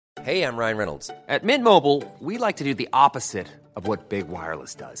Hey, I'm Ryan Reynolds. At Mint Mobile, we like to do the opposite of what Big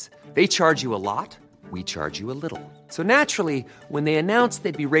Wireless does. They charge you a lot, we charge you a little. So naturally, when they announced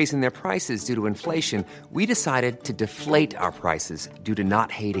they'd be raising their prices due to inflation, we decided to deflate our prices due to not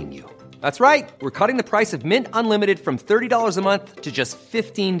hating you. That's right. We're cutting the price of Mint Unlimited from $30 a month to just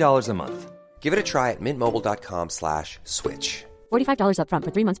 $15 a month. Give it a try at mintmobile.com/switch. $45 up front for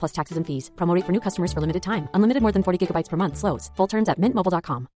 3 months plus taxes and fees. Promo rate for new customers for limited time. Unlimited more than 40 gigabytes per month. Slows full terms at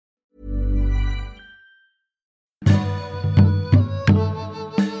mintmobile.com.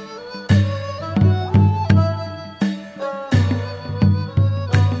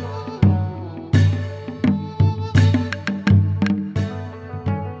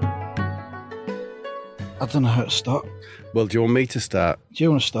 I don't know how to start. Well, do you want me to start? Do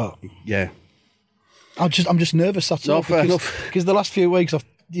you want to start? Yeah. I'm just nervous. That's all. Fair enough. Because the last few weeks,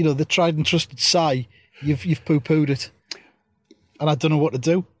 the tried and trusted sigh, you've poo-pooed it, and I don't know what to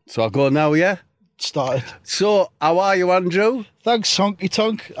do. So I'll go now, yeah? Start it. So, how are you, Andrew? Thanks, Honky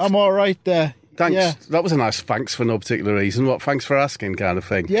Tonk. I'm all right there. Thanks. Yeah. That was a nice thanks for no particular reason. What, thanks for asking kind of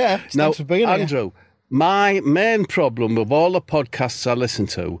thing. Yeah, thanks for being here. Andrew, my main problem with all the podcasts I listen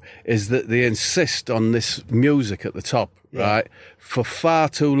to is that they insist on this music at the top, right? For far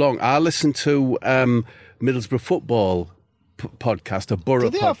too long. I listen to Middlesbrough football podcast, a Borough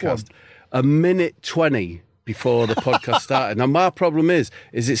Do they have podcast, a minute 20 before the podcast started. Now, my problem is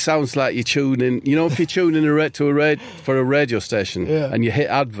it sounds like you're tuning, if you're tuning for a radio station and you hit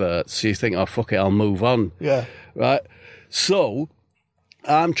adverts, you think, oh, fuck it, I'll move on. Yeah. Right? So,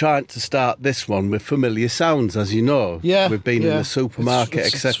 I'm trying to start this one with familiar sounds, as you know. Yeah. We've been in the supermarket,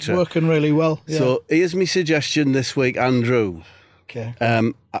 It's etc. working really well. Yeah. So, here's my suggestion this week, Andrew. Okay.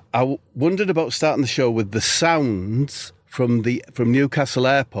 I wondered about starting the show with the sounds from Newcastle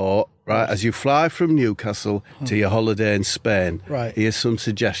Airport, right? As you fly from Newcastle to your holiday in Spain. Right. Here's some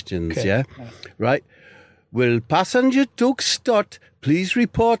suggestions, Okay. yeah? Right. Will passenger Doug Stott please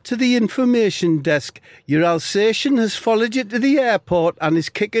report to the information desk? Your Alsatian has followed you to the airport and is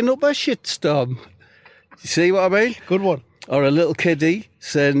kicking up a shitstorm. You see what I mean? Good one. Or a little kiddie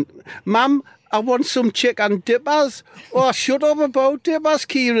saying, Ma'am, I want some chicken dippers. Oh, shut up about dippers,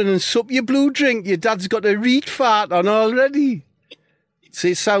 Kieran, and sup your blue drink. Your dad's got a reed fart on already.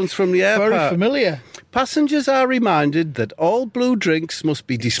 See, it sounds from the airport. Very familiar. Passengers are reminded that all blue drinks must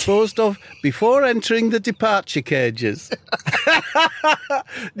be disposed of before entering the departure cages.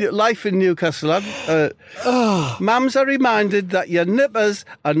 Life in Newcastle. Mums are reminded that your nippers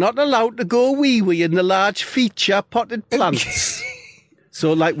are not allowed to go wee-wee in the large feature potted plants.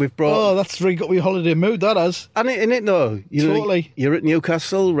 So, like we've brought... Oh, that's really got me holiday mood, that has. And in it, though. Totally. You're at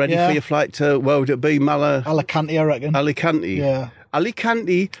Newcastle, ready for your flight to, where would it be? Alicante, I reckon. Alicante. Yeah.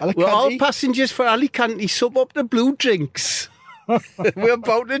 Alicante. Well, all passengers for Alicante sub up the blue drinks. We're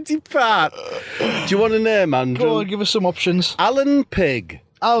about to depart. Do you want a name, Andrew? Go on, give us some options. Alan Pig.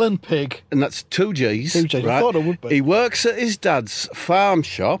 Alan Pig. And that's 2 G's. 2 G's. Right? I thought it would be. He works at his dad's farm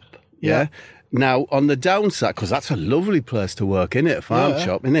shop. Yeah. Now, on the downside, because that's a lovely place to work, innit? A farm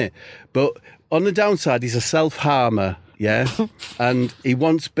shop, innit? But on the downside, he's a self-harmer, yeah? And he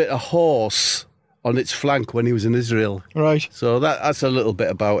once bit a horse on its flank when he was in Israel. Right. So that's a little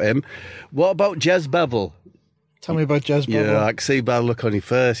bit about him. What about Jez Bevel? Tell me about Jez Bevel. Yeah, I can see by the look on your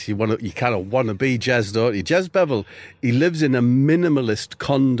face. You kind of want to be Jez, don't you? Jez Bevel, he lives in a minimalist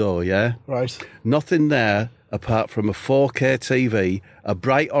condo, yeah? Right. Nothing there apart from a 4K TV, a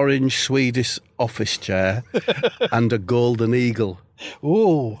bright orange Swedish office chair, and a golden eagle.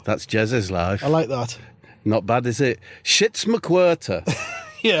 Ooh. That's Jez's life. I like that. Not bad, is it? Shits McWhirter.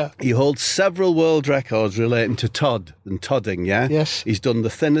 Yeah. He holds several world records relating to Todd and todding, yeah? Yes. He's done the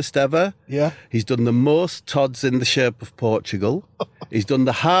thinnest ever. Yeah. He's done the most Todds in the shape of Portugal. He's done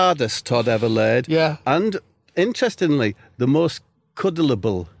the hardest Todd ever laid. Yeah. And, interestingly, the most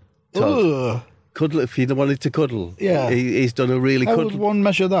cuddleable Todd. Ugh. Cuddle if you wanted to cuddle. Yeah. He's done a really How would cuddle. one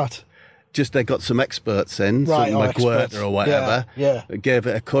measure that? Just they got some experts in, Right, some McWhirter experts. or whatever. Yeah. Gave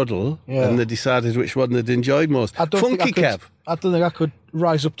it a cuddle, Yeah. and they decided which one they'd enjoyed most. I don't Funky think I Kev. could, I don't think I could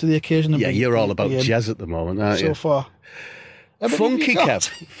rise up to the occasion. And Yeah, be- you're all about be in jazz at the moment, aren't so you? far. How many have Funky you got?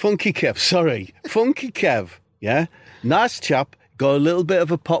 Kev. Funky Kev, sorry. Funky Kev, yeah? Nice chap. Got a little bit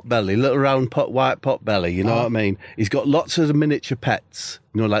of a pot belly, little round white pot belly, you know what I mean? He's got lots of miniature pets,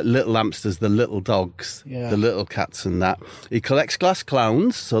 like little hamsters, the little dogs, the little cats and that. He collects glass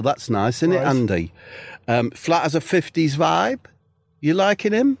clowns, so that's nice, isn't it, Andy? Flat has a 50s vibe. You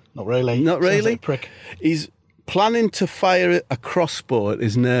liking him? Not really. Not Sounds really? like a prick. He's planning to fire a crossbow at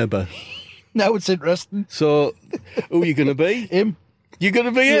his neighbour. Now it's interesting. So, who are you going to be? Him. You're going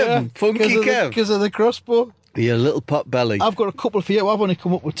to be him? Funky Kev? Because of the crossbow. You're a little pot belly. I've got a couple for you. I've only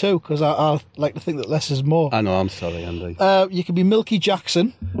come up with two because I like to think that less is more. I know, I'm sorry, Andy. You can be Milky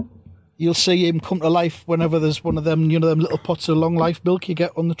Jackson. You'll see him come to life whenever there's one of them, them little pots of long life milk you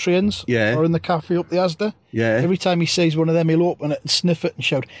get on the trains. Yeah. Or in the cafe up the Asda. Yeah. Every time he sees one of them, he'll open it and sniff it and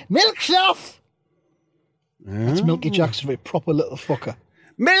shout, "Milk's off!" That's Milky Jackson, a proper little fucker.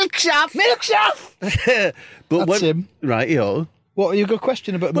 Milk's off! Milk's off! But That's him. Right, yo. What, you got a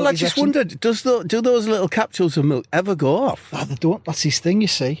question about Well, Milky I just Jackson? wondered, do those little capsules of milk ever go off? Oh, they don't. That's his thing, you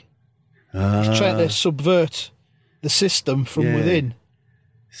see. He's trying to subvert the system from within.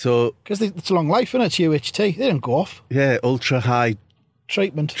 So, Because it's long life, isn't it? It's UHT. They don't go off. yeah, ultra high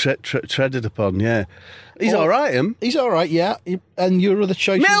Treatment. treaded upon, yeah. He's all right, him. He's all right, yeah. And your other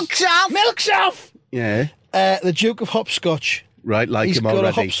choices... Milk's off! Milk's off! Yeah, The Duke of Hopscotch. right, like He's him got already.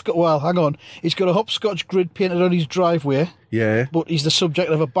 a hopscotch... Well, hang on. He's got a hopscotch grid painted on his driveway, Yeah, but he's the subject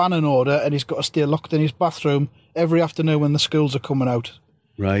of a banning order and he's got to stay locked in his bathroom every afternoon when the schools are coming out.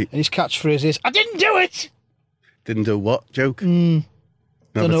 right. And his catchphrase is, "I didn't do it!" Didn't do what, joke?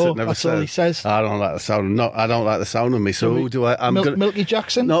 Dunno, that's all he says. I don't like the sound. No, I don't like the sound of me. So who do I? I'm gonna. Milky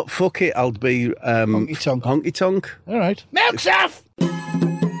Jackson? No, fuck it. I'll be Honky Tonk. Honky Tonk. All right. Milk's off!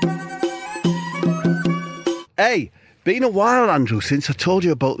 Hey, been a while, Andrew, since I told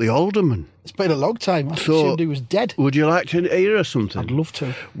you about the alderman. It's been a long time. I So- assumed he was dead. Would you like to hear something? I'd love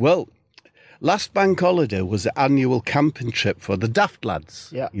to. Well, last bank holiday was the annual camping trip for the daft lads.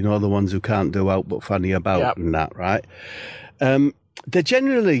 Yeah. You know, the ones who can't do out but fanny about Yeah. and that, right? They're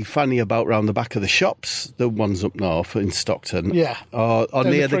generally fanny about round the back of the shops, the ones up north in Stockton. Yeah. Or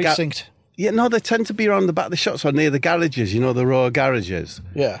Down near the the precinct. Yeah, no, they tend to be around the back of the shops or near the garages, you know, the row of garages.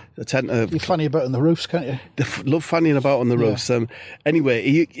 Yeah. They tend to... You're funny about on the roofs, can't you? They love fannying about on the roofs.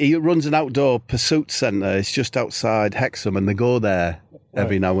 Anyway, he runs an outdoor pursuit centre. It's just outside Hexham, and they go there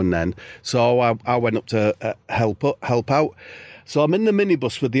every now and then. So I went up to help out. So I'm in the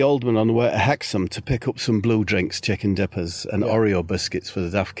minibus with the alderman on the way to Hexham to pick up some blue drinks, chicken dippers, and Oreo biscuits for the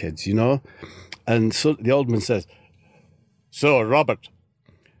daft kids, you know. And so the alderman says, "So, Robert,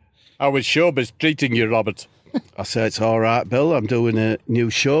 how is showbiz treating you, Robert?" I said, "It's all right, Bill. I'm doing a new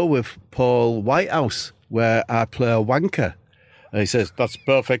show with Paul Whitehouse where I play a wanker." And he says, "That's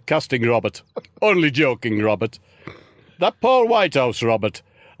perfect casting, Robert." "Only joking, Robert." "That Paul Whitehouse, Robert.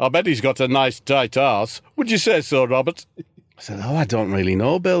 I bet he's got a nice tight arse. Would you say so, Robert?" I said, "Oh, I don't really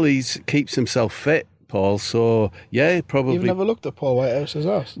know, Bill. He keeps himself fit, Paul. So, yeah, probably." You've never looked at Paul Whitehouse's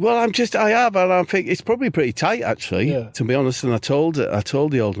ass. Well, I have, and I think it's probably pretty tight, actually, Yeah. to be honest. And I told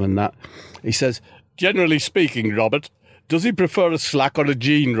the alderman that. He says, "Generally speaking, Robert, does he prefer a slack or a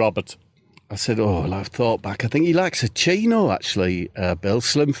jean, Robert?" I said, "Oh, well, I've thought back. I think he likes a chino, actually, Bill.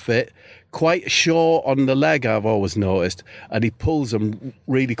 Slim fit, quite short on the leg, I've always noticed, and he pulls them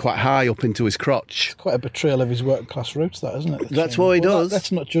really quite high up into his crotch." Quite a betrayal of his working class roots, that, isn't it? That's what he does.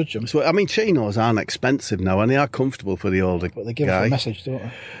 Let's not judge him. So, I mean, chinos aren't expensive now, and they are comfortable for the older But they give guy. us a message, don't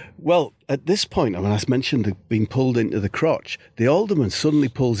they? Well, at this point, when I mentioned being pulled into the crotch, the alderman suddenly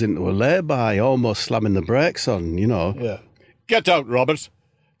pulls into a lay-by, almost slamming the brakes on, you know. Yeah. Get out, Robert.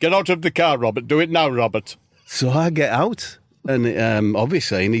 Get out of the car, Robert. Do it now, Robert. So I get out, and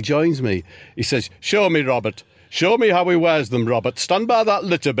obviously, and he joins me. He says, "Show me, Robert. Show me how he wears them, Robert. Stand by that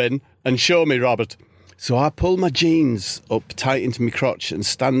litter bin and show me, Robert." So I pull my jeans up tight into my crotch and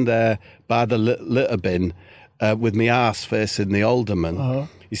stand there by the litter bin with my arse facing the alderman.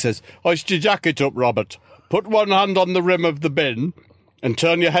 He says, "Hoist your jacket up, Robert. Put one hand on the rim of the bin and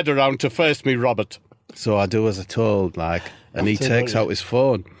turn your head around to face me, Robert." So I do as I told, like, and he takes out his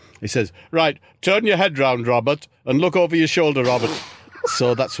phone. He says, "Right, turn your head round, Robert, and look over your shoulder, Robert."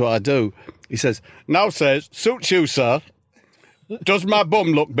 So that's what I do. He says, "Now, says, suits you, sir. Does my bum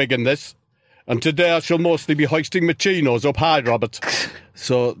look big in this? And today I shall mostly be hoisting my chinos up high, Robert."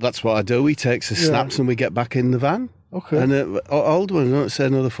 So that's what I do. He takes the snaps and we get back in the van. Okay. And Alderman don't say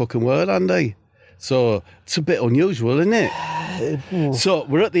another fucking word, Andy. So it's a bit unusual, isn't it? So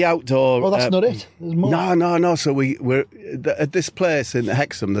we're at the outdoor. Well, that's not it. There's more. No. So we're at this place in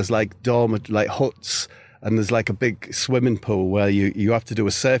Hexham. There's like like huts, and there's like a big swimming pool where you have to do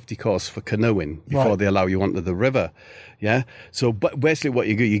a safety course for canoeing before Right. they allow you onto the river. Yeah. So, but basically, what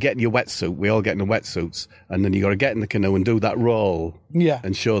you do, you get in your wetsuit. We all get in the wetsuits, and then you got to get in the canoe and do that roll. Yeah.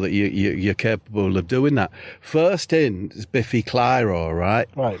 And show that you're capable of doing that. First in is Biffy Clyro, right?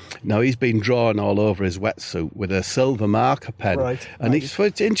 Right. Now he's been drawn all over his wetsuit with a silver marker pen. Right. And it's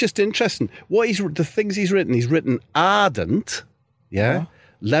just interesting. The things he's written ardent, yeah,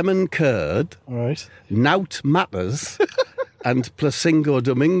 lemon curd, Right. Nout Matters, and Placingo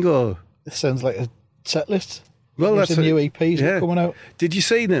Domingo. This sounds like a set list. Well, There's that's the new EPs that are coming out. Did you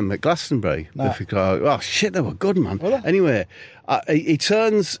see them at Glastonbury? No. Oh shit, they were good, man. Were they? Anyway, he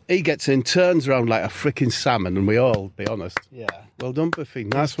gets in, turns around like a freaking salmon, and we all, be honest. Yeah. Well done, Biffy.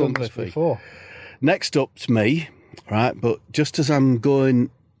 Nice He's one, done this Biffy. before. Next up's me, right? But just as I'm going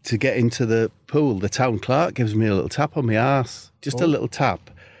to get into the pool, the town clerk gives me a little tap on my arse. Just a little tap.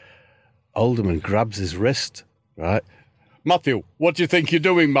 Alderman grabs his wrist, right? Matthew, what do you think you're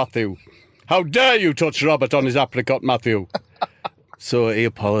doing, Matthew? How dare you touch Robert on his apricot, Matthew? So he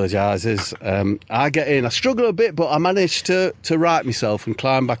apologises. I get in. I struggle a bit, but I manage to right myself and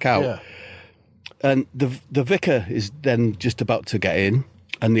climb back out. Yeah. And the vicar is then just about to get in,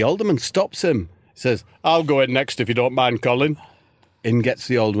 and the alderman stops him. He says, I'll go in next if you don't mind, Colin. in gets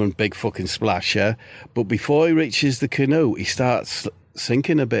the alderman, big fucking splash, yeah? But before he reaches the canoe, he starts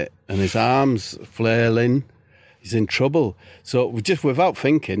sinking a bit, and his arms flailing. He's in trouble. So just without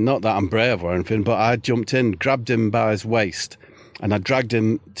thinking, not that I'm brave or anything, but I jumped in, grabbed him by his waist, and I dragged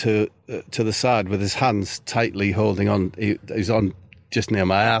him to the side with his hands tightly holding on. He was on just near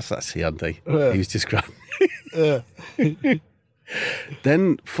my ass, actually, Andy. He was just grabbing.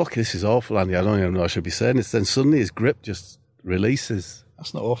 Then, fuck, this is awful, Andy. I don't even know what I should be saying this. Then suddenly his grip just releases.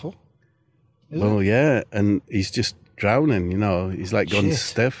 That's not awful. Well, yeah, and he's just drowning, you know. He's like gone Shit.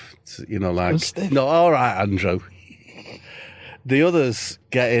 stiff, you know, like... Gone stiff? No, all right, Andrew. The others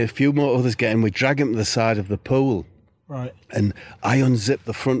get in, a few more others get in. We drag him to the side of the pool. Right. And I unzip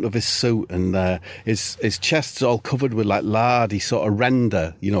the front of his suit, and his chest's all covered with like lardy sort of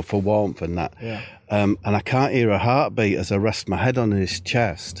render, you know, for warmth and that. Yeah. And I can't hear a heartbeat as I rest my head on his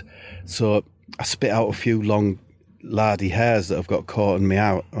chest. So I spit out a few long lardy hairs that have got caught in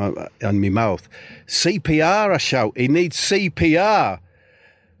on my mouth. CPR, I shout. He needs CPR.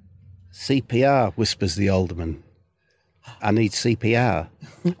 CPR, whispers the alderman. I need CPR.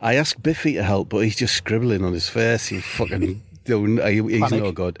 I ask Biffy to help, but he's just scribbling on his face. He's fucking doing. He's Panic.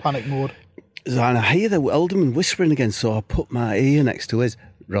 no good. Panic mode. And I hear the alderman whispering again, so I put my ear next to his.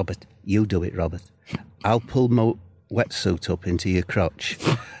 Robert, you do it, Robert. I'll pull my wetsuit up into your crotch,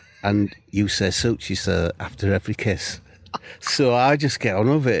 and you say "suit you, sir" after every kiss. So I just get on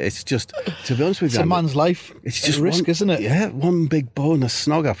with it. It's just, to be honest with It's you, a man's life. it's At just risk, one, isn't it? Yeah, one big bonus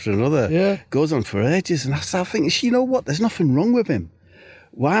snog after another. Yeah. Goes on for ages, and I start thinking, you know what? There's nothing wrong with him.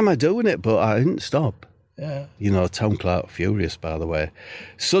 Why am I doing it? But I didn't stop. Yeah. You know, town clerk furious, by the way.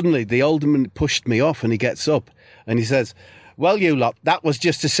 Suddenly, the alderman pushed me off, and he gets up, and he says, "Well, you lot, that was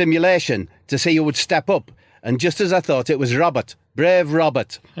just a simulation to see who would step up. And just as I thought, it was Robert, brave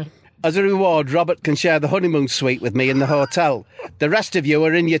Robert. As a reward, Robert can share the honeymoon suite with me in the hotel. The rest of you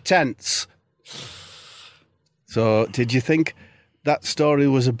are in your tents." So, did you think that story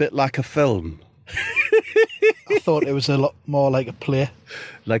was a bit like a film? I thought it was a lot more like a play.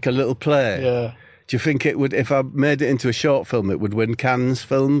 Like a little play? Yeah. Do you think it would, if I made it into a short film, it would win Cannes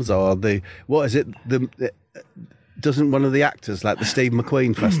films? Or what is it? Doesn't one of the actors, like the Steve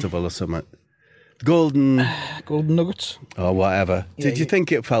McQueen Festival or something? Golden Nuggets. or whatever. Yeah, Did you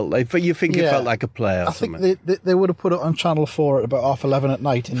think it felt like? You think it Yeah. felt like a play or I think something? they would have put it on Channel 4 at about 11:30 at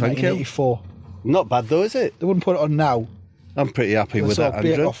night in Thank you. 1984. Not bad though, is it? They wouldn't put it on now. I'm pretty happy with It's all that,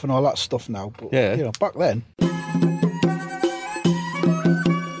 Bake Andrew. Off and all that stuff now. But, Yeah. you know, back then.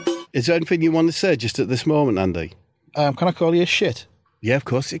 Is there anything you want to say just at this moment, Andy? Can I call you a shit? Yeah, of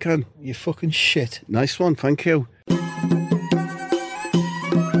course you can. You fucking shit. Nice one, thank you.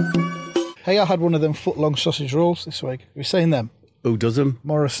 Hey, I had one of them foot-long sausage rolls this week. Have you seen them? Who does them?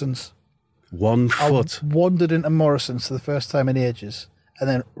 Morrison's. 1 foot. I wandered into Morrison's for the first time in ages, and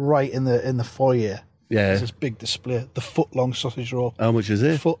then right in the foyer, Yeah. there's this big display, the foot-long sausage roll. How much is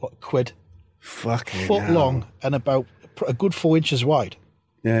it? £1 Fucking foot hell. long and about a good 4 inches wide.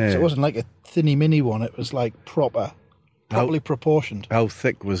 Yeah. So it wasn't like a thinny mini one. It was like properly proportioned, How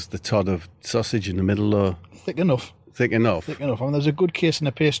thick was the tod of sausage in the middle, though? thick enough. Thick enough. I mean, there's a good case and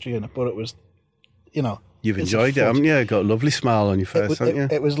a pastry in it, but it was, you know. You've it's a enjoyed it, foot. haven't you? Got a lovely smile on your face, haven't you?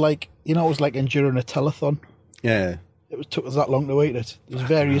 It was like, you know, it was like enduring a telethon. Yeah. Took us that long to eat it. There was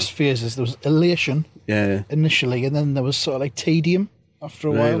various phases. There was elation Yeah. initially, and then there was sort of like tedium after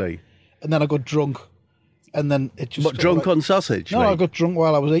a while. Really? And then I got drunk, and then it just What, got drunk like, on sausage? No, like? I got drunk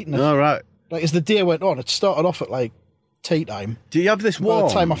while I was eating it. All right. Like as the day went on, it started off at like tea time. Do you have this By warm?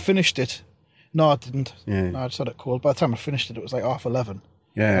 the time I finished it, no, I didn't. Yeah. No, I just had it cold. By the time I finished it, it was like 11:30.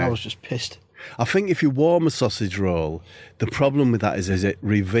 Yeah. And I was just pissed. I think if you warm a sausage roll, the problem with that is it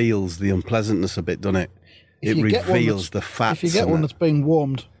reveals the unpleasantness a bit, doesn't it? If It you get one reveals that's- the fats. If you get and one that. that's being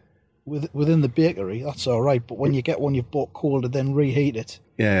warmed within the bakery, that's all right. But when you get one you've bought cold and then reheat it,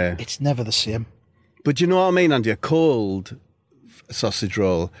 Yeah. it's never the same. But you know what I mean, Andy? A cold sausage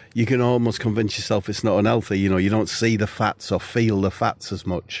roll, you can almost convince yourself it's not unhealthy. You know, you don't see the fats or feel the fats as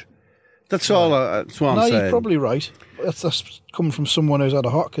much. That's all. That's what I'm saying. No, you're probably right. That's coming from someone who's had a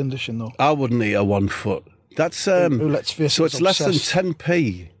heart condition, though. I wouldn't eat a 1 foot. That's let's face so it, it's is less than obsessed.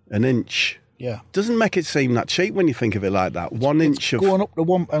 10p an inch. Yeah. Doesn't make it seem that cheap when you think of it like that. 1 inch of Going up to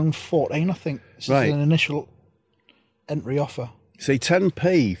 £1.14, I think. This Right. is an initial entry offer. see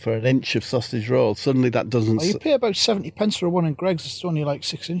 10p for an inch of sausage roll. Suddenly that doesn't. Oh, you pay about 70 pence for one in Greg's. It's only like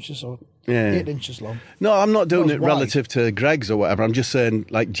 6 inches or Yeah. 8 inches long. No, I'm not doing Not as it wide. relative to Greg's or whatever. I'm just saying,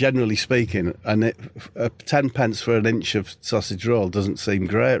 like, generally speaking, 10 pence for an inch of sausage roll doesn't seem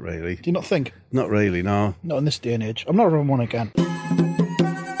great, really. Do you not think? Not really, no. Not in this day and age. I'm not having one again.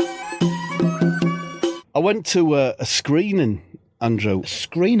 I went to a screening, Andrew,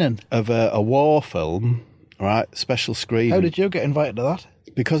 Screening. of a war film, right? Special screening. How did you get invited to that?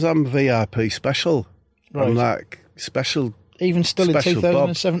 Because I'm VIP special. I'm Right. like, special. Even still in Special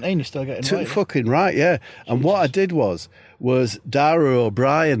 2017, you still get Too invited. fucking right, yeah. And what I did was Dara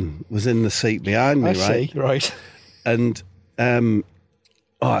O'Brien was in the seat behind me, I right? see, right. And and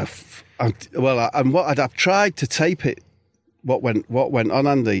I've tried to tape it. What went on,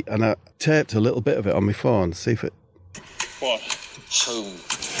 Andy? And I taped a little bit of it on my phone. See if it. What? Home.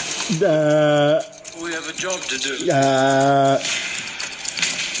 We have a job to do.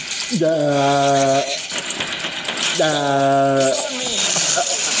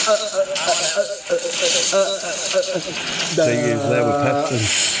 Thing is, there with Pepton.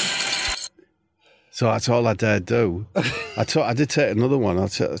 So that's all I dared do. I did take another one. I'll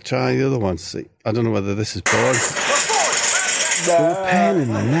try the other one. See, I don't know whether this is boring. Oh, pain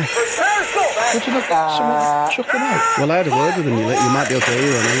in the neck. Would you not someone chuck them out? Well, I had a word with him. You might be able to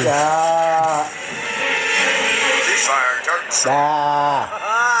hear him anyway.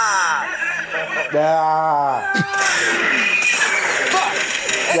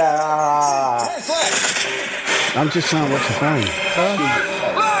 I'm just trying to watch the phone.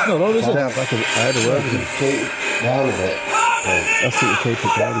 No, no, is it? I had a word with him. Keep down a bit. That's it, keep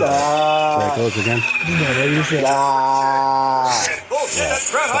it down. There it goes again.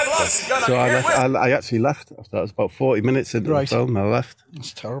 So I actually left. That was about 40 minutes into Right. the film. I left.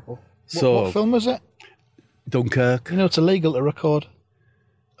 That's terrible. So- what film was it? Dunkirk. You know, it's illegal to record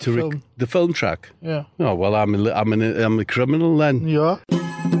a film. The film track. Yeah. Oh well, I'm a criminal then. Yeah.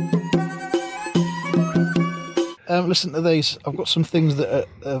 Listen to these. I've got some things that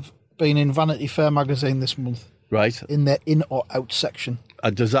have been in Vanity Fair magazine this month Right. in their in or out section.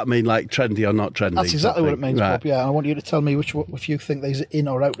 Does that mean like trendy or not trendy? That's exactly what it means, Right. Bob. Yeah, and I want you to tell me if you think these are in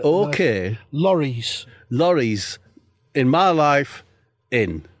or out. Okay. Lorries. Lorries, in my life,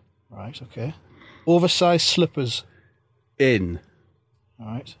 in. Right, okay. Oversized slippers. In. All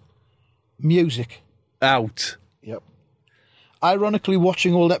right. Music. Out. Yep. Ironically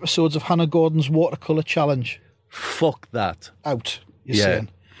watching old episodes of Hannah Gordon's Watercolour Challenge. Fuck that. Out, you're Yeah. saying.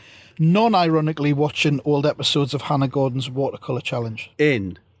 Non-ironically watching old episodes of Hannah Gordon's Watercolour Challenge.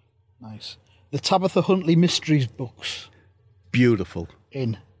 In. Nice. The Tabitha Huntley Mysteries books. Beautiful.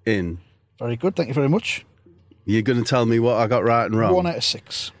 In. In. Very good, thank you very much. You're going to tell me what I got right and wrong? 1 out of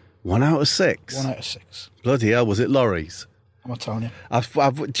 6. 1 out of 6? 1 out of 6. Bloody hell, was it lorries? I'm not telling you.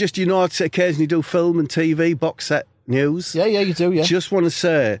 I've just, I occasionally do film and TV box set news. Yeah, you do, yeah. Just want to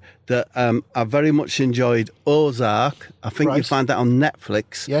say that I very much enjoyed Ozark. I think you Right. find that on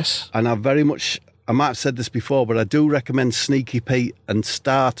Netflix. Yes. And I might have said this before, but I do recommend Sneaky Pete and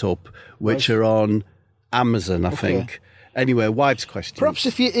Startup, which Right. are on Amazon, I think. Anyway, wife's question. Perhaps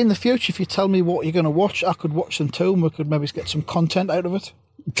if you in the future, if you tell me what you're going to watch, I could watch them too, and we could maybe get some content out of it.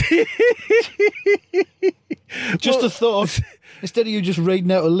 Just a thought. Instead of you just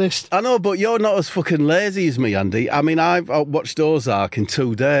reading out a list. I know, but you're not as fucking lazy as me, Andy. I mean, I've watched Ozark in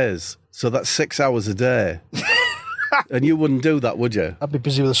 2 days, so that's 6 hours a day. And you wouldn't do that, would you? I'd be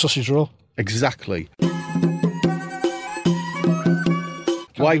busy with a sausage roll. Exactly.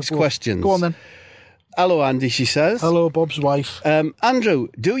 Wife's do both. questions. Go on then. Hello, Andy, she says. Hello, Bob's wife. Andrew,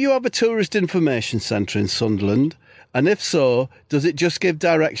 do you have a tourist information centre in Sunderland? And if so, does it just give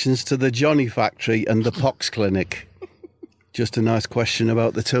directions to the Johnny factory and the pox clinic? Just a nice question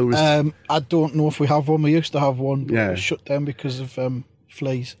about the tourist. I don't know if we have one. We used to have one, but Yeah. it was shut down because of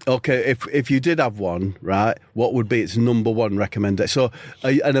fleas. Okay, if you did have one, right, what would be its number one recommendation? So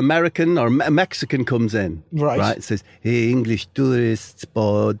an American or a Mexican comes in, Right. and says, hey, English tourists,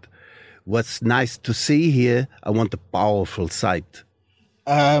 but what's nice to see here, I want a powerful sight.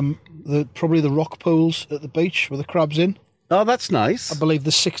 Probably the rock pools at the beach with the crabs in. Oh, that's nice. I believe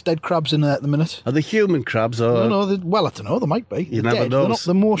there's 6 dead crabs in there at the minute. Are they human crabs or... No, well, I don't know. There might be. You They're never dead. know.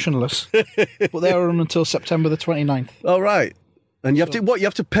 They're motionless. But they are on until September the 29th. Oh, right. And you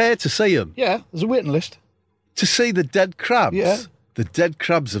have to pay to see them? Yeah, there's a waiting list. To see the dead crabs? Yeah. The dead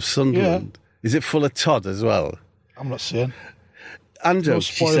crabs of Sunderland. Is it full of Todd as well? I'm not saying. Andrew, No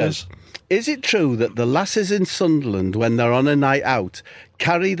she spoilers. says, is it true that the lasses in Sunderland, when they're on a night out,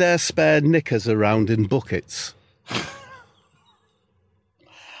 carry their spare knickers around in buckets?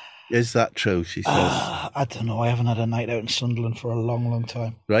 Is that true, she says? I don't know. I haven't had a night out in Sunderland for a long, long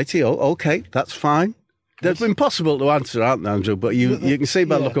time. Righty-o, okay, that's fine. They've been possible to answer, aren't they, Andrew? But you can see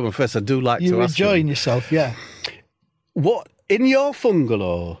by the Yeah. look on my face, I do like You're to ask them. enjoying yourself, yeah. What, in your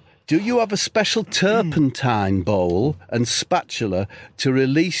bungalow, do you have a special turpentine bowl and spatula to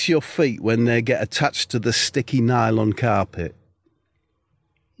release your feet when they get attached to the sticky nylon carpet?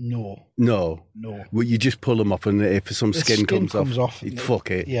 No. No. No. Well, you just pull them off, and if some The skin, skin comes off, and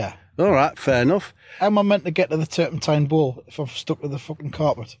fuck it. Yeah. All right, fair enough. How am I meant to get to the turpentine bowl if I'm stuck with the fucking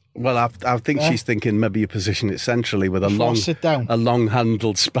carpet? Well, I think she's thinking maybe you position it centrally with Before I sit down. a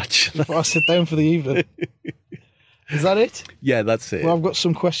long-handled spatula. Before I sit down for the evening. Is that it? Yeah, that's it. Well, I've got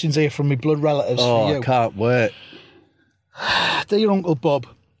some questions here from my blood relatives for I you. can't wait. Dear Uncle Bob,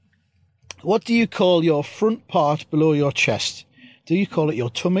 what do you call your front part below your chest? Do you call it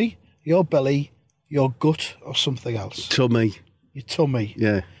your tummy, your belly, your gut, or something else? Tummy. Your tummy.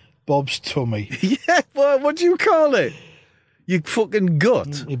 Yeah. Bob's tummy. Yeah, what do you call it? You fucking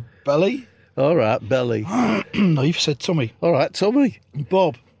gut. Your belly? All right, belly. No, you've said tummy. All right, tummy.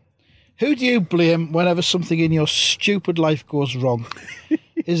 Bob, who do you blame whenever something in your stupid life goes wrong?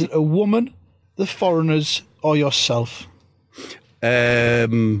 Is it a woman, the foreigners, or yourself?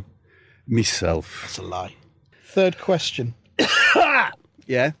 Myself. That's a lie. Third question.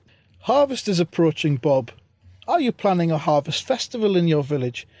 Yeah. Harvest is approaching, Bob. Are you planning a harvest festival in your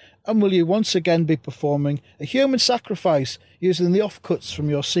village? And will you once again be performing a human sacrifice using the offcuts from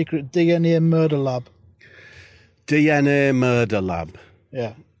your secret DNA murder lab? DNA murder lab.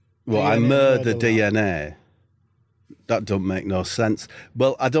 Yeah. Well, I DNA murder murder lab. DNA. That don't make no sense.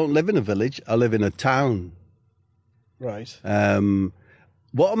 Well, I don't live in a village. I live in a town. Right.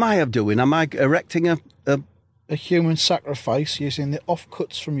 What am I doing? Am I erecting a A human sacrifice using the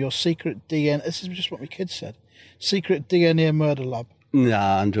offcuts from your secret DNA. This is just what my kids said. Secret DNA murder lab.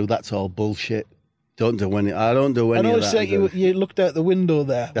 Nah, Andrew, that's all bullshit. Don't do any. I don't do I any know of it's that. like Andrew. you looked out the window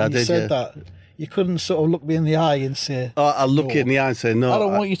there when you did, said yeah. that. You couldn't sort of look me in the eye and say, I'll look no. you in the eye and say no. I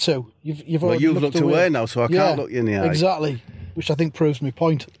don't want you to. You've Well, already you've looked away now, so I can't look you in the eye. Exactly, which I think proves my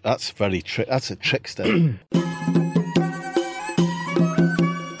point. That's that's a trickster.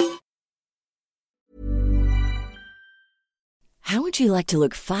 How would you like to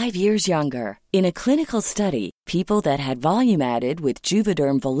look 5 years younger? In a clinical study, people that had volume added with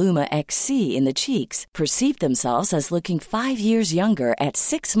Juvederm Voluma XC in the cheeks perceived themselves as looking 5 years younger at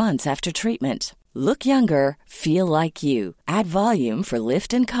 6 months after treatment. Look younger, feel like you. Add volume for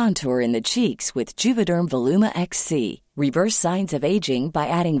lift and contour in the cheeks with Juvederm Voluma XC. Reverse signs of aging by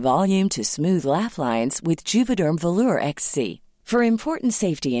adding volume to smooth laugh lines with Juvederm Volure XC. For important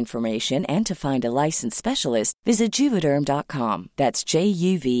safety information and to find a licensed specialist, visit Juvederm.com. That's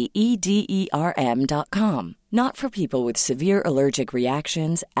JUVEDERM.com. Not for people with severe allergic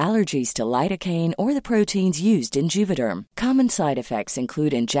reactions, allergies to lidocaine, or the proteins used in Juvederm. Common side effects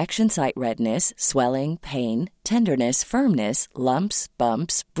include injection site redness, swelling, pain, tenderness, firmness, lumps,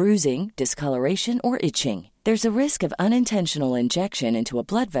 bumps, bruising, discoloration, or itching. There's a risk of unintentional injection into a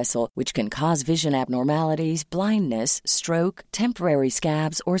blood vessel, which can cause vision abnormalities, blindness, stroke, temporary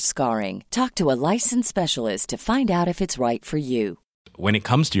scabs, or scarring. Talk to a licensed specialist to find out if it's right for you. When it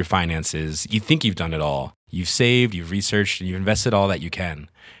comes to your finances, you think you've done it all. You've saved, you've researched, and you've invested all that you can.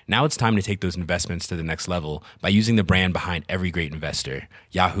 Now it's time to take those investments to the next level by using the brand behind every great investor,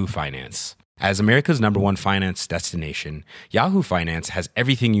 Yahoo Finance. As America's #1 finance destination, Yahoo Finance has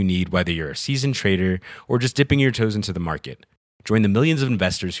everything you need, whether you're a seasoned trader or just dipping your toes into the market. Join the millions of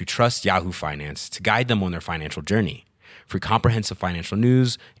investors who trust Yahoo Finance to guide them on their financial journey. For comprehensive financial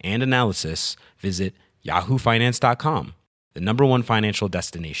news and analysis, visit yahoofinance.com, the #1 financial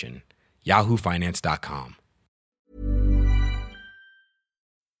destination, yahoofinance.com.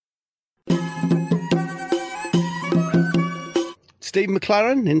 Steve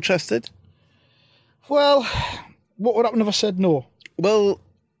McLaren, interested? Well, what would happen if I said no? Well,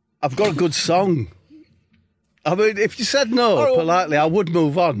 I've got a good song. I mean, if you said no Oh, politely, I would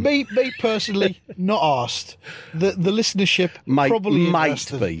move on. Me personally, not asked. The listenership Might probably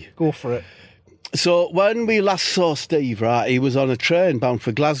interested. be. Go for it. So when we last saw Steve, right, he was on a train bound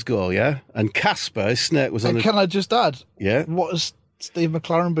for Glasgow, yeah? And Casper, his snake, was on And a... can I just add? Yeah? What has Steve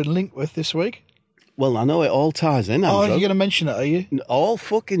McLaren been linked with this week? Well, I know it all ties in, Oh, Andrew. you're going to mention it, are you? All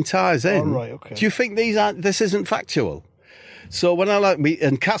fucking ties in. Oh, right, okay. Do you think this isn't factual? So when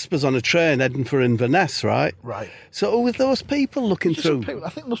and Casper's on a train heading for Inverness, right? Right. So who are those people looking Just some through? people, I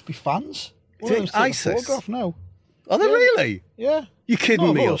think it must be fans. Do you One of think them's taking a ISIS? photograph now. Are they really? Yeah. You kidding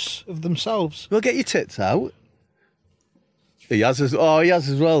Not me? of us, of themselves. Well, get your tits out. He has as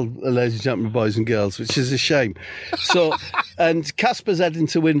well, ladies and gentlemen, boys and girls, which is a shame. So, and Casper's heading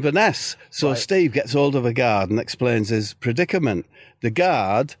to Inverness. So Right. Steve gets hold of a guard and explains his predicament. The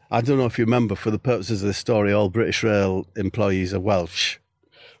guard, I don't know if you remember, for the purposes of this story, all British Rail employees are Welsh.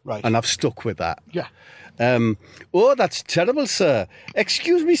 Right. And I've stuck with that. Yeah. Oh, that's terrible, sir.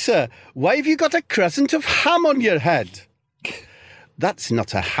 Excuse me, sir. Why have you got a crescent of ham on your head? That's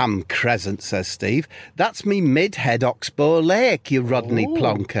not a ham crescent, says Steve. That's me mid-head Oxbow Lake, you Rodney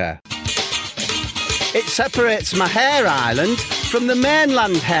Plonker. It separates my hair island from the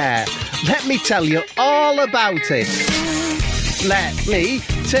mainland hair. Let me tell you all about it. Let me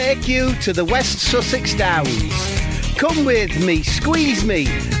take you to the West Sussex Downs. Come with me, squeeze me,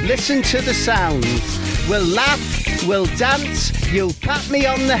 listen to the sounds. We'll laugh, we'll dance, you'll pat me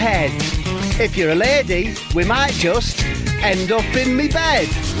on the head. If you're a lady, we might just end up in me bed.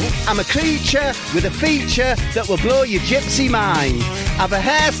 I'm a creature with a feature that will blow your gypsy mind. I've a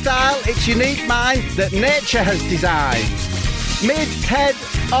hairstyle, it's unique mine, that nature has designed. Mid-head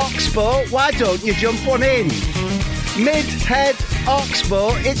Oxbow, why don't you jump on in? Mid-head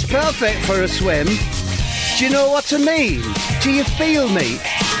Oxbow, it's perfect for a swim. Do you know what I mean? Do you feel me?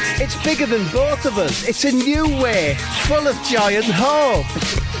 It's bigger than both of us. It's a new way, full of joy and hope.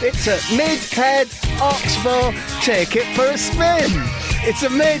 It's a mid-head Oxbow, take it for a spin. It's a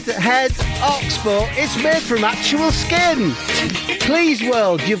mid-head Oxbow, it's made from actual skin. Please,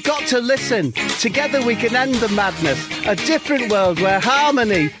 world, you've got to listen. Together we can end the madness. A different world where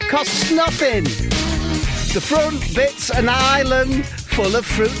harmony costs nothing. The front bit's an island full of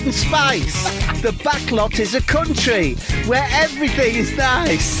fruit and spice. The back lot is a country where everything is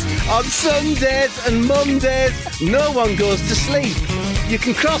nice. On Sundays and Mondays, no one goes to sleep. You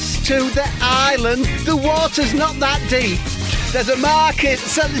can cross to the island, the water's not that deep. There's a market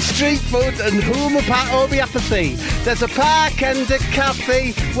selling street food and homeopathy. There's a park and a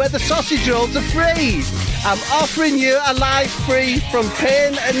cafe where the sausage rolls are free. I'm offering you a life free from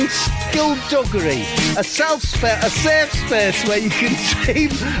pain and skullduggery. A safe space where you can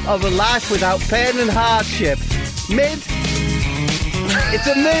dream of a life without pain and hardship. It's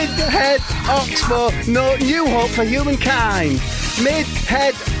a mid-head Oxbow, no new hope for humankind.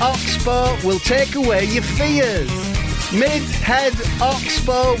 Mid-head Oxbow will take away your fears. Mid-head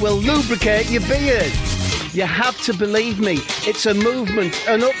Oxbow will lubricate your beard. You have to believe me, it's a movement,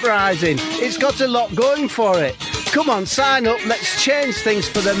 an uprising. It's got a lot going for it. Come on, sign up, let's change things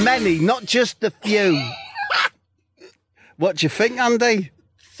for the many, not just the few. What do you think, Andy?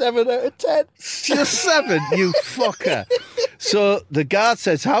 7 out of 10. Just 7, you fucker. So the guard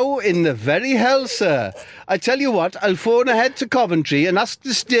says, how in the very hell, sir? I tell you what, I'll phone ahead to Coventry and ask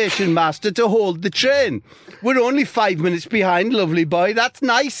the station master to hold the train. We're only 5 minutes behind, lovely boy. That's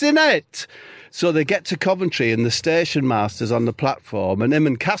nice, innit? So they get to Coventry and the station master's on the platform and him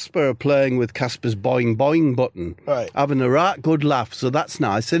and Casper are playing with Casper's boing boing button. Right. Having a right good laugh. So that's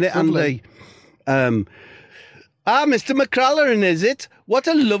nice, innit, Lovely. Andy? Mr. McCralleran, is it? What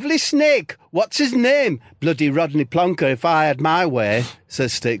a lovely snake. What's his name? Bloody Rodney Plonker, if I had my way,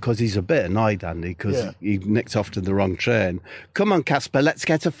 says Steve, because he's a bit annoyed, Andy, because he nicked off to the wrong train. Come on, Casper, let's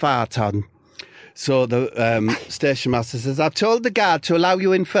get a fart on. So the station master says, I've told the guard to allow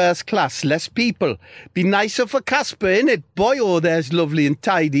you in first class, less people. Be nicer for Casper, innit? Boy, oh, there's lovely and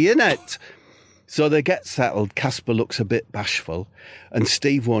tidy, innit? So they get settled. Casper looks a bit bashful, and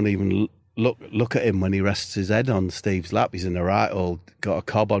Steve won't even look at him when he rests his head on Steve's lap. He's in the right hole, got a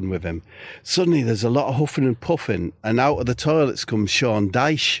cob on with him. Suddenly there's a lot of huffing and puffing, and out of the toilets comes Sean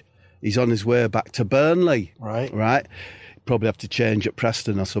Dyche. He's on his way back to Burnley. Right. Probably have to change at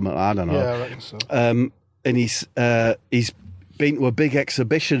Preston or something, I don't know. Yeah, I reckon so. And he's been to a big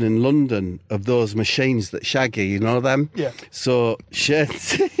exhibition in London of those machines that Shaggy, you know them? Yeah. So Shane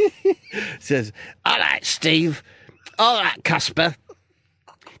says, all right, Steve. All right, Casper.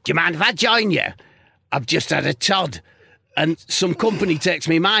 Do you mind if I join you? I've just had a Todd, and some company takes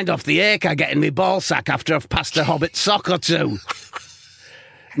me mind off the acre getting me ball sack after I've passed a Hobbit sock or two.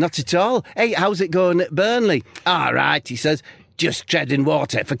 Not at all. Hey, how's it going at Burnley? All right, he says, just treading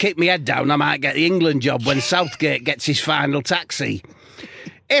water. If I keep my head down, I might get the England job when Southgate gets his final taxi.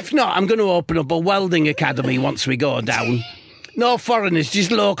 If not, I'm going to open up a welding academy once we go down. No foreigners,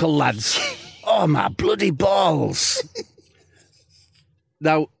 just local lads. Oh, my bloody balls.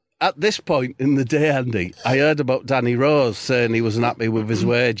 Now, at this point in the day, Andy, I heard about Danny Rose saying he wasn't happy with his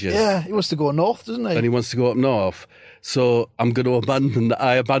wages. Yeah, he wants to go north, doesn't he? And he wants to go up north. So I'm going to abandon that.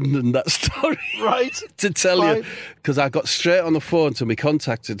 I abandoned that story. Right. To tell you. Because I got straight on the phone to me,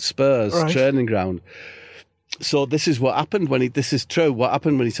 contacted Spurs training ground. So this is what happened this is true, what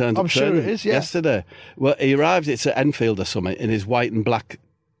happened when he turned up training yesterday. Well, he arrived, it's at Enfield or something, in his white and black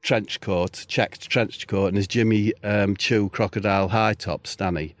checked trench coat, and his Jimmy Choo crocodile high tops,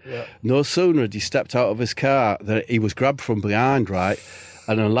 Danny. Yeah. No sooner had he stepped out of his car than he was grabbed from behind, right?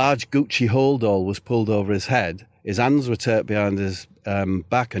 And a large Gucci holdall was pulled over his head. His hands were taped behind his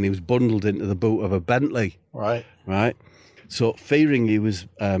back, and he was bundled into the boot of a Bentley. Right. So, fearing he was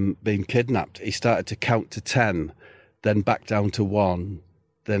being kidnapped, he started to count to 10, then back down to 1,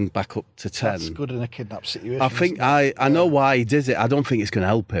 then back up to 10. That's good in a kidnap situation. I think I know why he did it. I don't think it's going to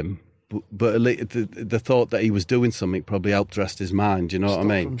help him, but the thought that he was doing something probably helped rest his mind. You know what I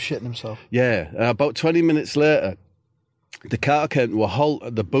mean? From shitting himself. Yeah. About 20 minutes later, the car came to a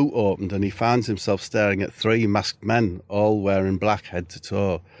halt, the boot opened, and he finds himself staring at 3 masked men, all wearing black head to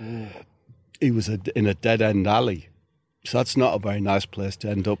toe. He was in a dead-end alley. So that's not a very nice place to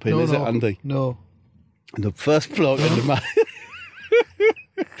end up in, is it, Andy? No. And the first bloke in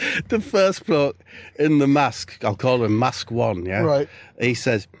the mask, I'll call him Mask 1, yeah? Right. He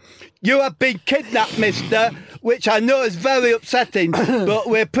says, "You have been kidnapped, mister, which I know is very upsetting, but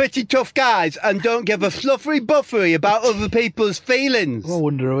we're pretty tough guys and don't give a fluffery buffery about other people's feelings." I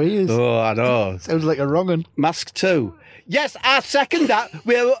wonder who he is. Oh, I know. Sounds like a wrong one. Mask 2. "Yes, I second that.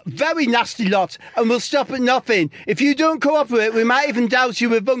 We're a very nasty lot and we'll stop at nothing. If you don't cooperate, we might even douse you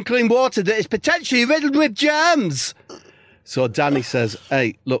with unclean water that is potentially riddled with germs." So Danny says,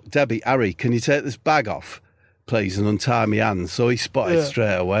 "Hey, look, Debbie, Harry, can you take this bag off, please, and untie my hands?" So he spotted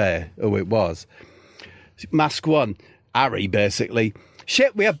straight away who it was. Mask 1, Harry, basically.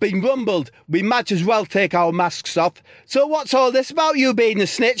 "Shit, we have been rumbled. We might as well take our masks off. So what's all this about you being a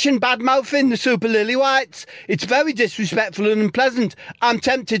snitch and bad-mouthing the Super Lily-Whites? It's very disrespectful and unpleasant. I'm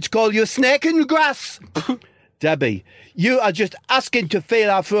tempted to call you a snake in the grass." Debbie, "You are just asking to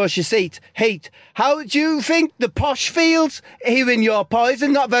feel our ferocious heat. How do you think the posh feels? Hearing your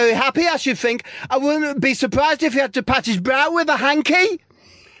poison, not very happy, I should think. I wouldn't be surprised if you had to pat his brow with a hanky."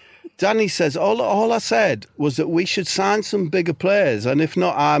 Danny says, all I said was that we should sign some bigger players, and if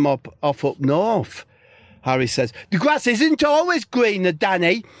not, I'm off up north. Harry says, "The grass isn't always greener,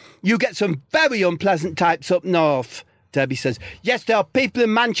 Danny. You get some very unpleasant types up north." Debbie says, "Yes, there are people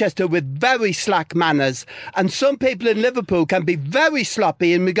in Manchester with very slack manners, and some people in Liverpool can be very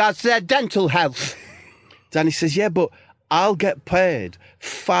sloppy in regards to their dental health." Danny says, "Yeah, but I'll get paid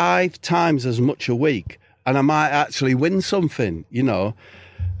 5 times as much a week, and I might actually win something, you know."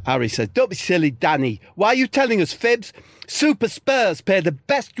 Harry says, "Don't be silly, Danny. Why are you telling us fibs? Super Spurs pay the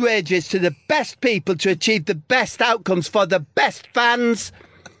best wages to the best people to achieve the best outcomes for the best fans."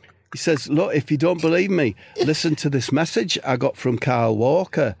 He says, "Look, if you don't believe me, listen to this message I got from Carl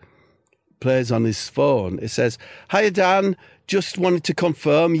Walker." Plays on his phone. It says, "Hiya, Dan. Just wanted to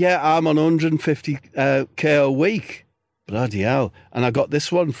confirm, yeah, I'm on 150k a week." Bloody hell. And I got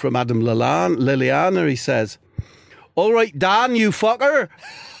this one from Adam Liliana. He says, "All right, Dan, you fucker.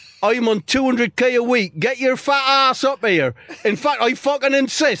 I'm on 200k a week. Get your fat ass up here. In fact, I fucking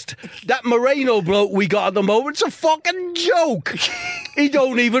insist. That Moreno bloke we got at the moment's a fucking joke. He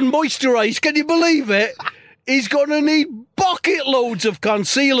don't even moisturise. Can you believe it? He's going to need bucket loads of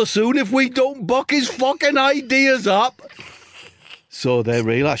concealer soon if we don't buck his fucking ideas up." So they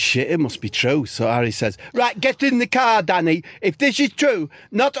realise, shit, it must be true. So Harry says, "Right, get in the car, Danny. If this is true,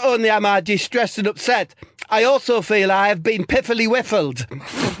 not only am I distressed and upset, I also feel I have been piffily whiffled.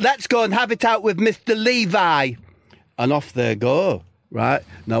 Let's go and have it out with Mr. Levi." And off they go, right?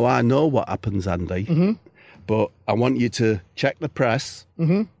 Now, I know what happens, Andy, but I want you to check the press,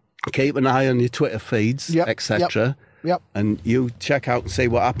 keep an eye on your Twitter feeds, etc. Yep. And you check out and see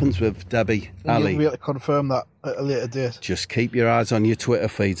what happens with Debbie Ali. You'll be able to confirm that at a later date. Just keep your eyes on your Twitter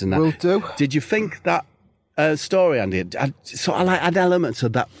feeds and that. Will do. Did you think that story, Andy, sort of like had elements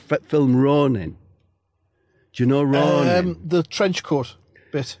of that film Ronin? Do you know Ronin? The trench coat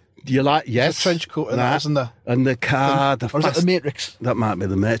bit. Do you like, yes? There's a trench coat in that, isn't there? And the car, or is that the Matrix? That might be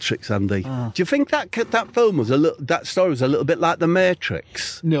the Matrix, Andy. Do you think that film was that story was a little bit like the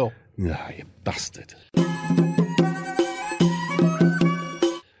Matrix? No. No, you bastard.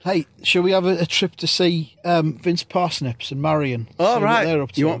 Hey, shall we have a trip to see Vince Parsnips and Marion? Oh, see right. What they're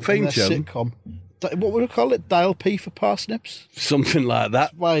up to You want theme their tune? sitcom. What would we call it? Dial P for Parsnips? Something like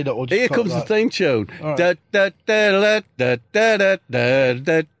that. Why not? Here comes the theme tune. Right.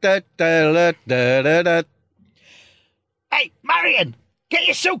 Hey, Marion! get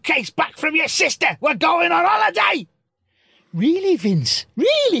your suitcase back from your sister. We're going on holiday. Really, Vince?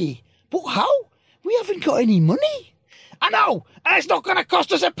 Really? But how? We haven't got any money. I know, and it's not going to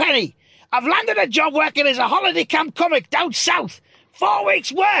cost us a penny. I've landed a job working as a holiday camp comic down south. 4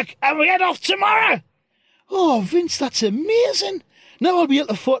 weeks' work, and we head off tomorrow. Oh, Vince, that's amazing. Now I'll be able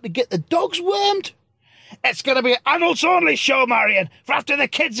to afford to get the dogs wormed. It's going to be an adults-only show, Marion, for after the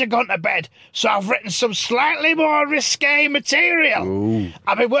kids have gone to bed. So I've written some slightly more risque material. Ooh.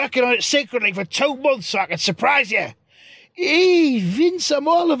 I've been working on it secretly for 2 months so I can surprise you. Hey, Vince, I'm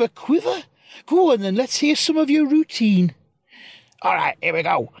all of a quiver. Go on then, let's hear some of your routine. All right, here we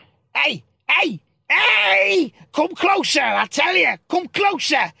go. Hey! Come closer, I tell you. Come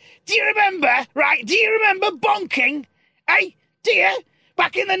closer. Do you remember bonking? Hey, do you?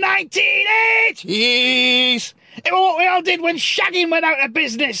 Back in the 1980s. It was what we all did when shagging went out of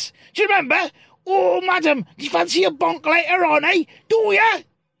business. Do you remember? Oh, madam, do you fancy a bonk later on, eh? Do you?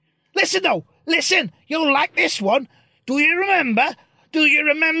 Listen, though. Listen, you'll like this one. Do you remember?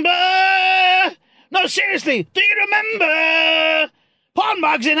 No, seriously, do you remember porn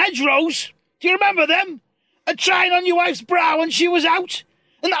mags in hedgerows? Do you remember them? And trying on your wife's bra when she was out?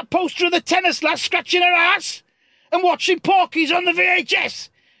 And that poster of the tennis lass scratching her ass? And watching Porky's on the VHS?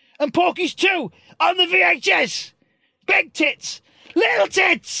 And Porky's 2 on the VHS? Big tits, little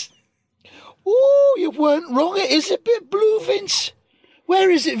tits. Ooh, you weren't wrong. It is a bit blue, Vince.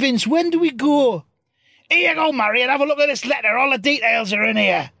 Where is it, Vince? When do we go? Here you go, Marion. Have a look at this letter. All the details are in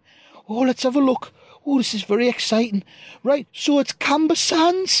here. Oh, let's have a look. Oh, this is very exciting. Right, so it's Camber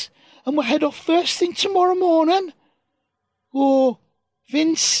Sands, and we'll head off first thing tomorrow morning. Oh,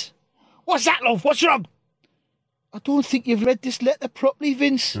 Vince. What's that, love? What's wrong? I don't think you've read this letter properly,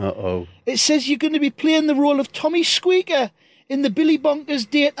 Vince. Uh-oh. It says you're going to be playing the role of Tommy Squeaker in the Billy Bonkers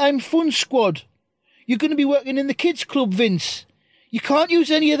Daytime Fun Squad. You're going to be working in the kids' club, Vince. You can't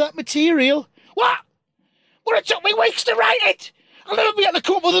use any of that material. What? Well, it took me weeks to write it. I'll never be able to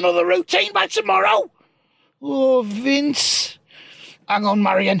come up with another routine by tomorrow. Oh, Vince. Hang on,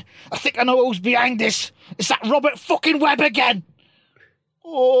 Marion. I think I know who's behind this. It's that Robert fucking Webb again.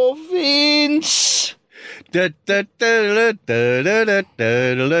 Oh, Vince. Robert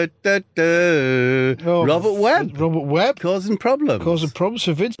Webb. Robert Webb. Causing problems. Causing problems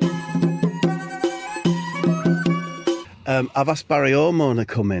for Vince. I've asked Barry Ormond to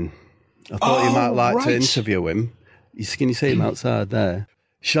come in. I thought you might like to interview him. Can you see him outside there?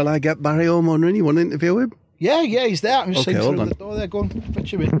 Shall I get Barry Ormond in? You want to interview him? Yeah, he's there. I'm just saying hold through on. the door there. Go on,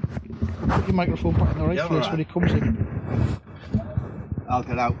 fetch him in. Put your microphone back in the right place when he comes in. I'll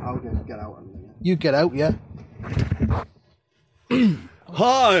get out. I'll get out. You get out, yeah.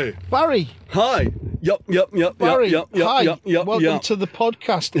 Hi. Barry. Hi. Yup. Barry, hi. Yup. Welcome to the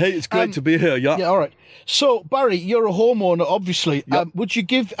podcast. Hey, it's great to be here, yeah. Yeah, all right. So, Barry, you're a homeowner, obviously. Yep. Would you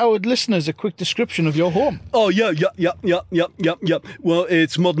give our listeners a quick description of your home? Oh, yeah. Well,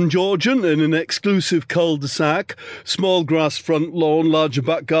 it's modern Georgian in an exclusive cul-de-sac. Small grass front lawn, larger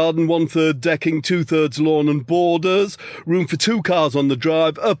back garden, 1/3 decking, 2/3 lawn and borders. Room for 2 cars on the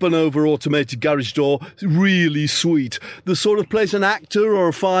drive, up and over automated garage door. Really sweet. The sort of place an actor or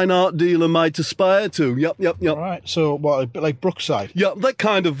a fine art dealer might aspire to. Yep. All right. So, what, a bit like Brookside? Yeah, that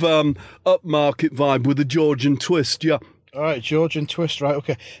kind of upmarket vibe with a Georgian twist, yeah. All right, Georgian twist, right,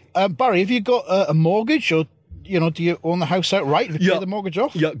 okay. Barry, have you got a mortgage or, do you own the house outright? Have you paid the mortgage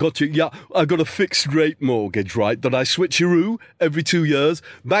off? Yeah, got you. Yeah, I got a fixed rate mortgage, right, that I switcheroo every 2 years.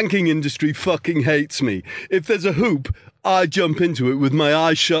 Banking industry fucking hates me. If there's a hoop, I jump into it with my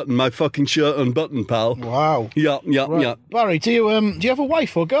eyes shut and my fucking shirt unbuttoned, pal. Wow. Yeah. Barry, do you have a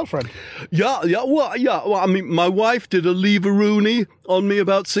wife or girlfriend? Yeah. Well, I mean, my wife did a leave-a-rooney on me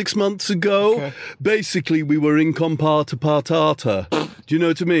about 6 months ago. Okay. Basically, we were incompatibilata. Do you know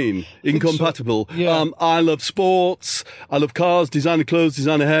what I mean? Incompatible. So. Yeah. I love sports. I love cars, designer clothes,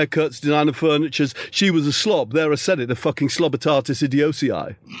 designer haircuts, designer furnitures. She was a slob. There I said it, a fucking slobbertatis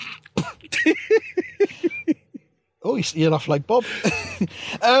idiocii. Oh, you laugh like Bob.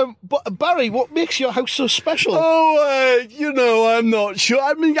 But Barry, what makes your house so special? Oh, I'm not sure.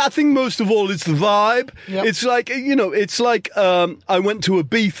 I mean, I think most of all it's the vibe. Yep. It's like, I went to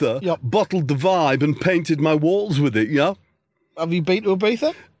Ibiza, bottled the vibe and painted my walls with it, yeah? Have you been to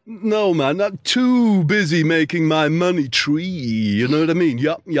Ibiza? No, man, I'm too busy making my money tree, you know what I mean?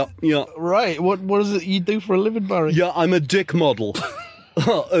 Yeah. Right, what is it you do for a living, Barry? Yeah, I'm a dick model.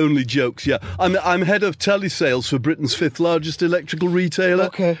 Oh, only jokes, yeah. I'm head of telesales for Britain's 5th largest electrical retailer.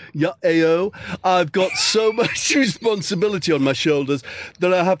 Okay. Yeah, AO. I've got so much responsibility on my shoulders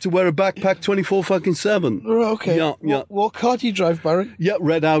that I have to wear a backpack 24/7. Okay. Yeah. What car do you drive, Barry? Yeah,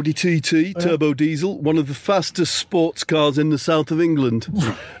 red Audi TT, turbo diesel, one of the fastest sports cars in the south of England.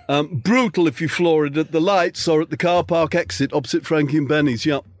 Brutal if you floor it at the lights or at the car park exit opposite Frankie and Benny's,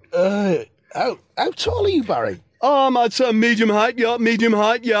 yeah. How tall are you, Barry? I'd say medium height, medium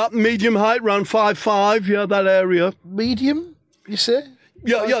height, around 5'5", yeah, that area. Medium, you say?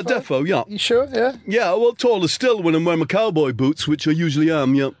 Yeah, 5'5"? defo, yeah. You sure, yeah? Yeah, well, taller still when I'm wearing my cowboy boots, which I usually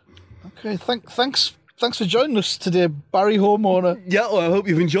am, yeah. Okay, thanks for joining us today, Barry Homeowner. Yeah, well, I hope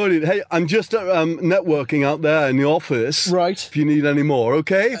you've enjoyed it. Hey, I'm just networking out there in the office. Right. If you need any more,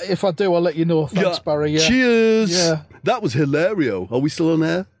 okay? If I do, I'll let you know. Thanks, Barry, yeah. Cheers! Yeah. That was hilario. Are we still on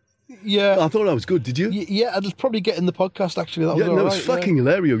air? Yeah. I thought I was good, did you? Yeah, I'd probably get in the podcast, actually. That was all no, right. it's fucking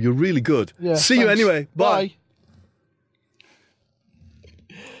hilario. You're really good. Yeah, See you thanks. anyway. Bye.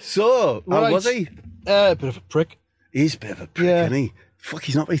 So, how was he? A bit of a prick. He's a bit of a prick, Yeah. isn't he? Fuck,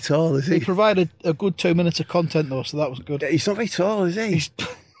 he's not very tall, is he? He provided a good 2 minutes of content, though, so that was good. He's not very tall, is he?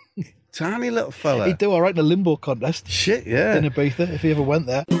 Tiny little fella. He'd do all right in a limbo contest Shit, yeah. in Ibiza, if he ever went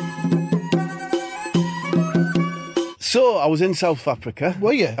there. So, I was in South Africa.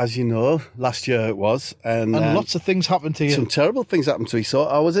 Were you? As you know, last year it was. And lots of things happened to you. some terrible things happened to me. So,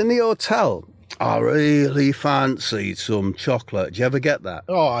 I was in the hotel. I really fancied some chocolate. Do you ever get that?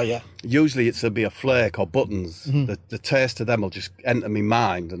 Oh, yeah. Usually it'll be a flake or buttons. The taste of them will just enter my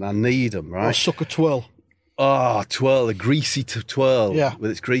mind and I need them, right? Or suck a twirl. Oh, twirl, a greasy twirl Yeah.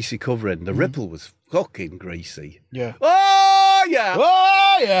 with its greasy covering. The ripple was fucking greasy. Yeah. Oh, yeah.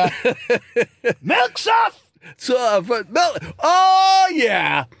 Oh, yeah. Milk's off! So I've oh,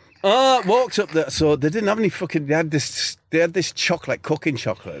 yeah. Walked up there. So they didn't have any fucking, they had this chocolate, cooking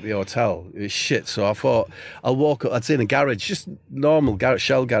chocolate at the hotel. It was shit. So I thought, I'll walk up, I'd seen a garage, just normal garage,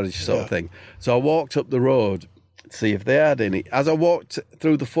 shell garage sort of thing. So I walked up the road to see if they had any. As I walked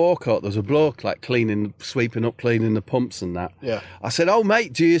through the forecourt, there was a bloke like sweeping up, cleaning the pumps and that. Yeah. I said, oh,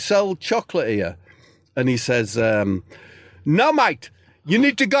 mate, do you sell chocolate here? And he says, no, mate, you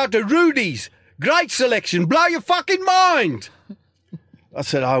need to go to Rudy's. Great selection, blow your fucking mind. I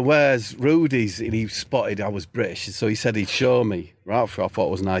said, oh, where's Rudy's? And he spotted I was British, so he said he'd show me. Right, I thought it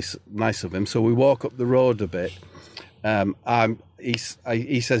was nice of him. So we walk up the road a bit.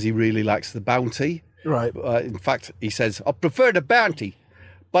 He says he really likes the Bounty. Right. In fact, he says, I prefer the Bounty,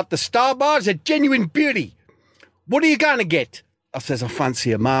 but the Star Bar's a genuine beauty. What are you going to get? I says, I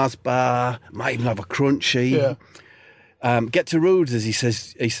fancy a Mars bar, might even have a Crunchy. Yeah. Get to Rudy's, he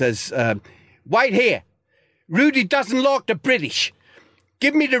says, wait here. Rudy doesn't like the British.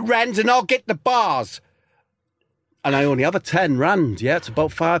 Give me the rands and I'll get the bars. And I only have a 10 rand, yeah, it's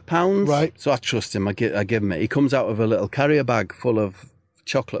about £5. Right. So I trust him, I give him it. He comes out with a little carrier bag full of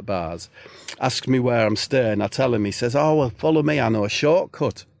chocolate bars, asks me where I'm staying. I tell him, he says, oh, well, follow me, I know a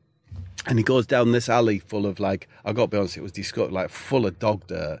shortcut. And he goes down this alley full of, like, I've got to be honest, it was disgusting, like full of dog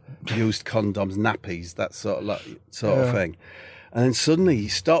dirt, used condoms, nappies, that sort of thing. And then suddenly he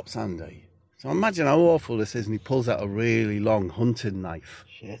stops, Andy. So imagine how awful this is, and he pulls out a really long hunting knife.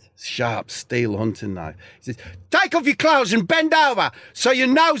 Shit. Sharp steel hunting knife. He says, take off your clothes and bend over so your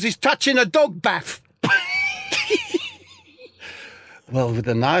nose is touching a dog bath. Well, with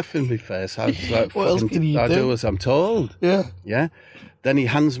the knife in my face, I was like, what else can you do as I'm told. Yeah. Yeah. Then he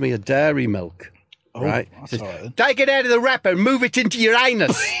hands me a dairy milk. Oh, right? that's He says, all right then. take it out of the wrapper and move it into your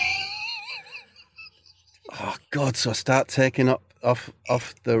anus. Oh, God. So I start taking off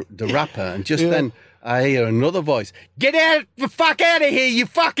the wrapper, and just then I hear another voice. Get the fuck out of here, you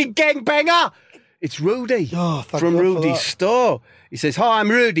fucking gangbanger. It's Rudy Oh, thank from God for Rudy's that. store. He says, hi,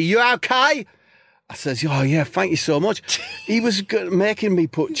 I'm Rudy. You okay? I says, oh, yeah, thank you so much. He was making me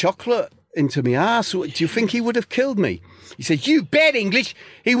put chocolate into my arse. Do you think he would have killed me? He says, you bet English.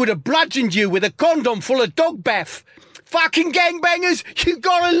 He would have bludgeoned you with a condom full of dog bath. Fucking gangbangers, you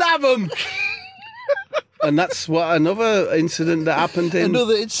gotta love them. And that's what another incident that happened in...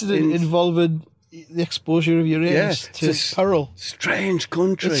 Another incident involving the exposure of your ears to it's a peril. Strange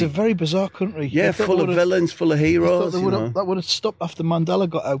country. It's a very bizarre country. Yeah, I thought full they of would've- villains, full of I thought heroes. they You know. that would have stopped after Mandela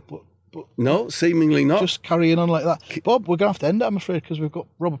got out, but No, seemingly not. just carrying on like that. Bob, we're going to have to end it, I'm afraid, because we've got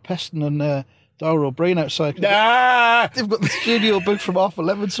Robert Peston and Dara O'Brien outside. They've got the studio booked from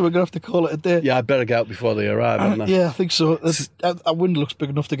 11:30, so we're going to have to call it a day. Yeah, I'd better get out before they arrive, hadn't I? Yeah, I think so. That window looks big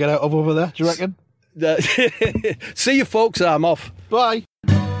enough to get out of over there, do you reckon? See you, folks. I'm off. Bye.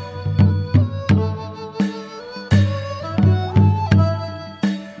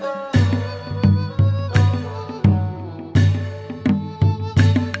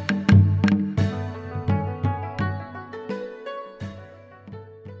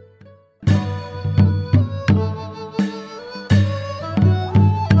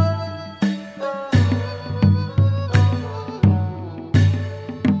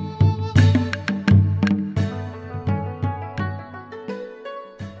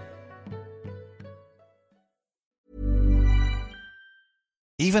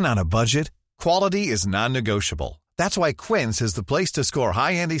 Even on a budget, quality is non-negotiable. That's why Quince is the place to score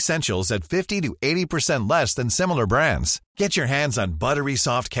high-end essentials at 50 to 80% less than similar brands. Get your hands on buttery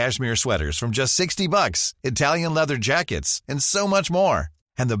soft cashmere sweaters from just $60, Italian leather jackets, and so much more.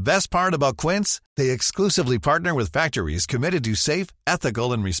 And the best part about Quince, they exclusively partner with factories committed to safe,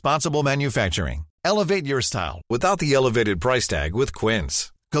 ethical, and responsible manufacturing. Elevate your style without the elevated price tag with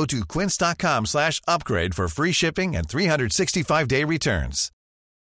Quince. Go to quince.com/upgrade for free shipping and 365-day returns.